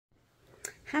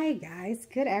Hi guys,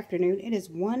 good afternoon. It is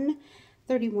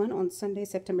 1:31 on Sunday,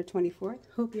 September 24th.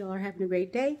 Hope you all are having a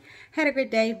great day. Had a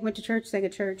great day. Went to church, sang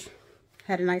at church.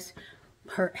 Heard a nice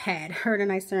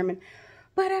sermon.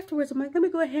 But afterwards, I'm like, let me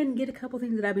go ahead and get a couple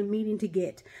things that I've been meaning to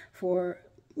get for,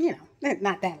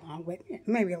 not that long, but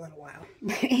maybe a little while.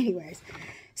 But anyways,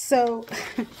 so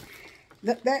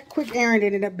that quick errand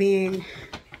ended up being,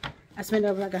 I spent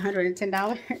over like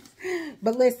 $110.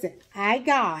 But listen, I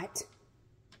got,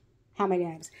 how many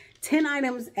items? 10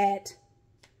 items at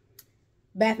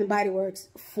Bath and Body Works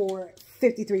for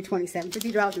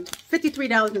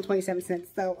 $53.27.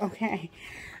 So, okay.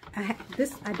 I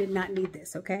did not need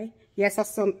this, okay? Yes, I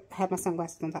still have my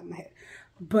sunglasses on top of my head.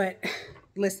 But,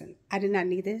 listen, I did not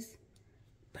need this.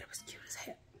 But it was cute as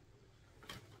heck.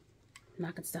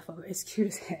 Knocking stuff over. It's cute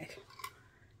as heck.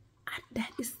 That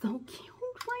is so cute,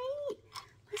 right?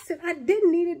 Listen, I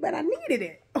didn't need it, but I needed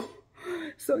it.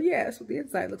 So, yeah, that's what the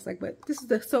inside looks like. But this is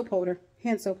the soap holder,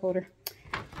 hand soap holder.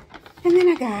 And then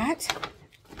I got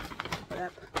the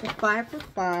 5 for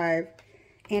 5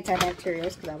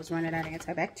 antibacterials because I was running out of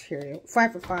antibacterial.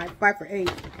 5 for 5, 5 for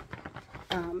 8.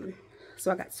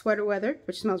 So I got Sweater Weather,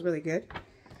 which smells really good.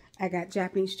 I got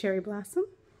Japanese Cherry Blossom.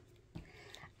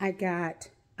 I got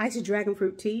Icy Dragon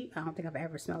Fruit Tea. I don't think I've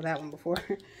ever smelled that one before.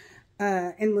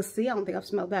 Endless Sea. I don't think I've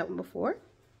smelled that one before.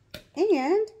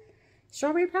 And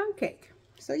Strawberry Pound Cake.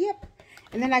 So, yep.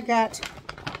 And then I got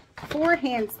 4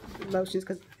 hand lotions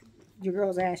because your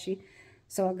girl's ashy.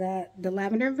 So, I got the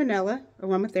Lavender and Vanilla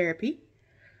Aromatherapy.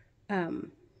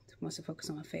 Wants to focus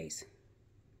on my face.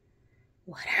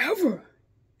 Whatever.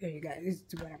 There you go.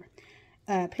 It's whatever.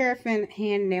 Paraffin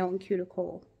Hand, Nail, and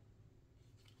Cuticle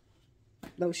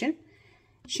Lotion.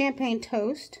 Champagne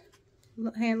Toast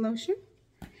Hand Lotion.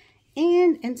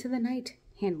 And Into the Night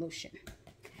Hand Lotion.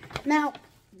 Now,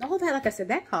 all that, like I said,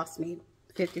 that cost me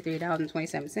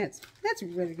 $53.27. That's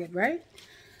really good, right?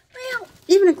 Well,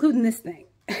 even including this thing.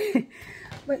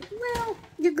 But, well,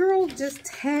 your girl just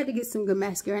had to get some good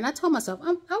mascara. And I told myself,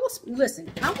 I will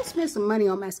spend some money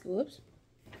on mascara. Oops.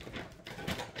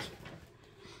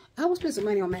 I will spend some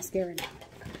money on mascara now.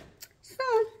 So,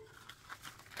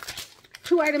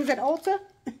 2 items at Ulta.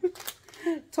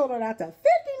 Totaled out to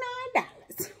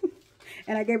 $59.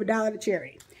 And I gave $1 to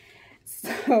charity.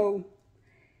 So,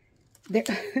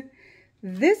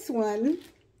 this one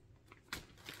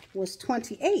was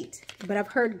 $28, but I've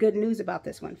heard good news about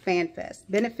this one. FanFest.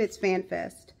 Benefits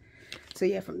FanFest. So,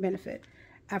 yeah, from Benefit.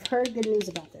 I've heard good news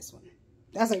about this one.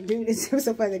 I was like, dude, it was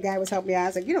so funny. The guy was helping me out. I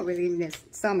was like, you don't really even need to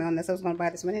sell me on this. I was going to buy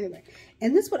this one anyway.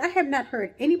 And this one, I have not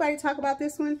heard anybody talk about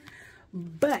this one,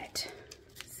 but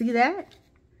see that?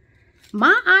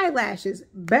 My eyelashes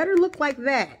better look like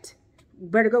that.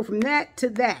 Better go from that to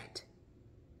that.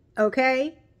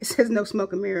 Okay? It says no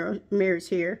smoke and mirrors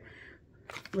here.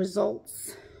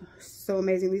 Results. So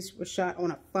amazing. These were shot on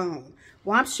a phone.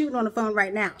 Well, I'm shooting on the phone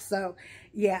right now. So,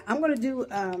 yeah, I'm going to do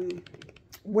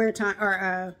wear time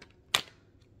or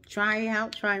try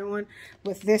on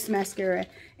with this mascara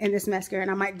and this mascara.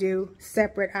 And I might do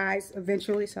separate eyes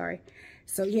eventually. Sorry.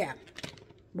 So, yeah.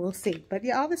 We'll see. But,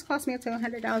 yeah, all this cost me up to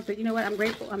 $100. But you know what? I'm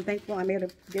grateful. I'm thankful I'm able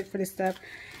to get for this stuff.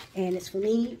 And it's for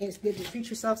me. It's good to treat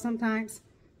yourself sometimes.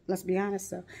 Let's be honest.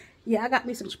 So, yeah, I got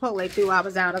me some Chipotle too while I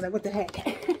was out. I was like, what the heck?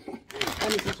 I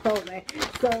need some Chipotle.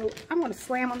 So, I'm going to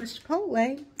slam on this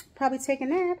Chipotle, probably take a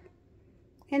nap,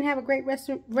 and have a great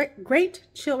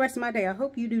chill rest of my day. I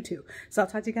hope you do too. So, I'll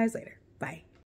talk to you guys later. Bye.